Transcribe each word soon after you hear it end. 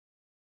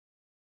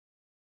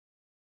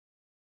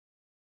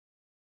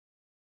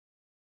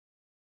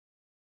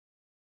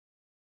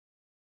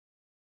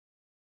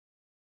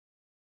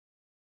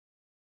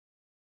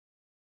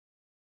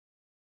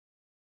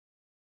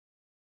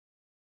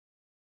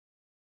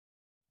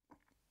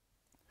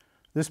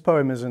This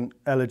poem is an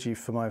elegy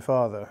for my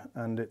father,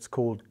 and it's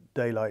called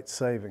Daylight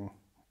Saving.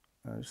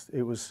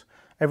 It was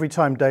every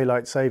time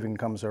daylight saving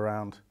comes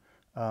around,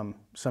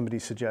 somebody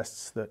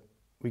suggests that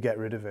we get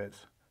rid of it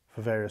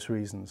for various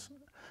reasons.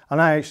 And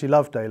I actually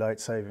love daylight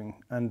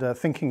saving, and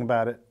thinking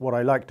about it, what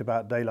I liked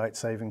about daylight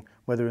saving,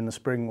 whether in the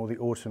spring or the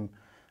autumn,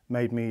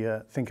 made me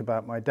think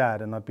about my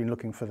dad, and I'd been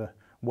looking for the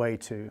way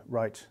to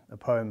write a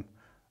poem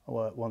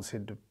once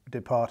he'd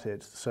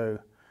departed. So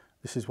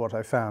this is what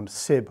I found.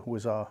 Sib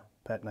was our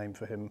pet name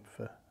for him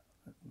for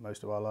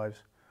most of our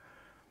lives.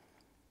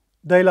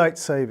 Daylight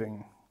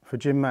Saving for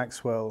Glyn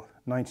Maxwell,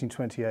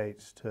 1928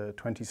 to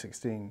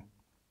 2016.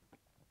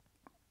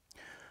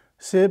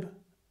 Sib,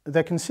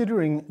 they're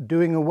considering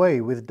doing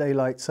away with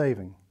daylight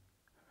saving.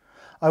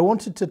 I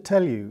wanted to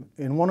tell you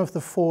in one of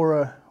the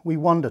fora we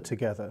wander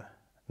together,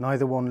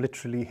 neither one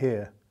literally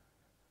here.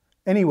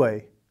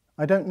 Anyway,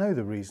 I don't know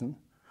the reason.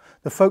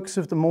 The folks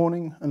of the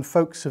morning and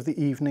folks of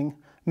the evening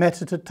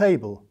met at a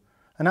table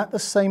and at the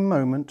same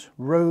moment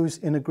rose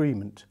in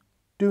agreement,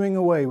 doing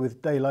away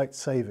with daylight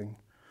saving.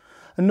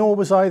 And nor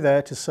was I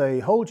there to say,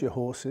 hold your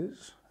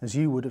horses, as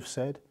you would have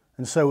said,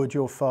 and so would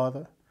your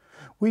father.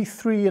 We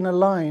three in a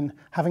line,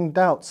 having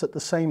doubts at the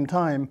same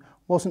time,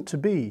 wasn't to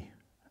be.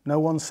 No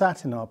one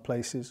sat in our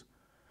places.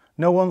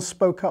 No one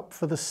spoke up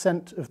for the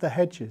scent of the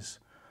hedges.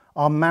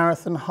 Our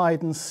marathon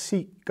hide and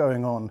seek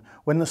going on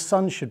when the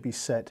sun should be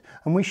set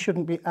and we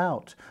shouldn't be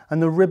out,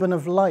 and the ribbon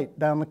of light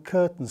down the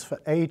curtains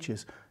for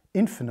ages,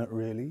 infinite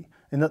really,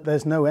 in that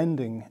there's no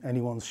ending,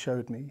 anyone's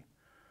showed me.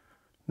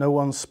 No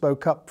one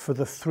spoke up for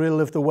the thrill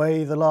of the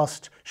way the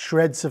last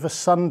shreds of a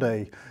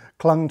Sunday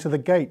clung to the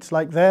gate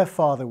like their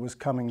father was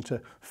coming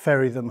to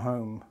ferry them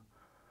home.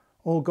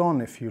 All gone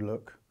if you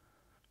look,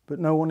 but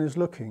no one is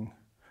looking.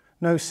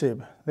 No,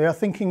 Sib, they are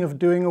thinking of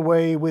doing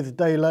away with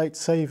daylight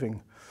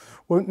saving.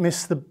 Won't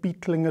miss the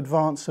beetling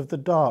advance of the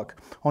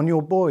dark on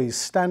your boys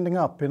standing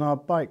up in our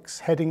bikes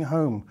heading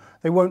home.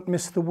 They won't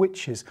miss the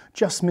witches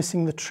just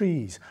missing the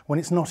trees when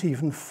it's not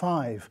even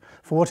 5.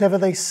 For whatever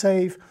they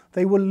save,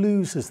 they will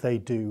lose as they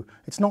do.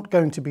 It's not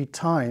going to be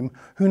time.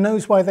 Who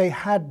knows why they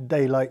had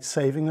daylight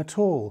saving at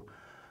all?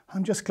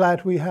 I'm just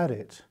glad we had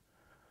it.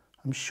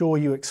 I'm sure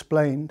you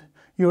explained.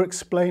 You're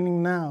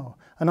explaining now,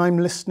 and I'm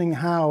listening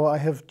how I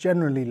have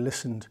generally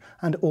listened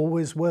and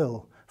always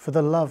will for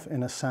the love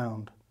in a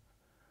sound.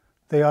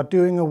 They are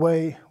doing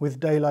away with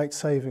daylight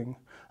saving,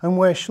 and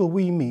where shall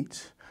we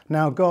meet?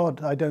 Now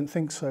God, I don't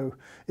think so,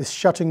 is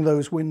shutting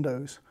those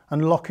windows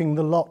and locking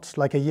the lot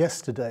like a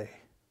yesterday.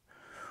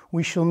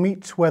 We shall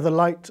meet where the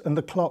light and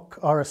the clock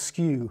are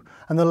askew,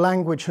 and the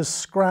language has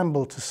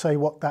scrambled to say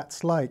what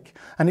that's like,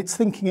 and it's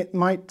thinking it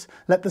might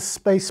let the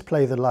space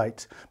play the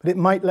light, but it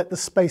might let the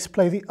space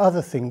play the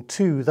other thing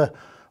too,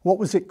 what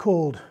was it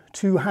called?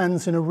 2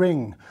 hands in a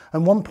ring,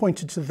 and one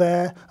pointed to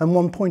there and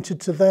one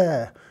pointed to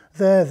there.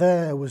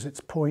 There was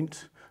its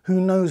point. Who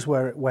knows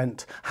where it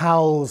went?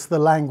 Howls the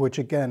language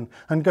again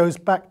and goes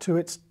back to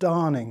its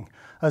darning.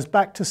 As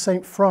back to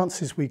St.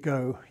 Francis we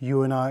go,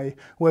 you and I,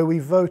 where we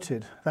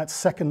voted that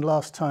second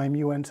last time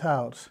you went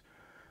out.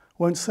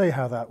 Won't say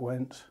how that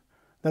went.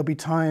 There'll be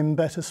time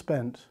better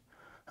spent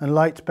and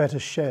light better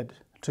shed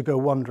to go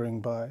wandering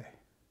by.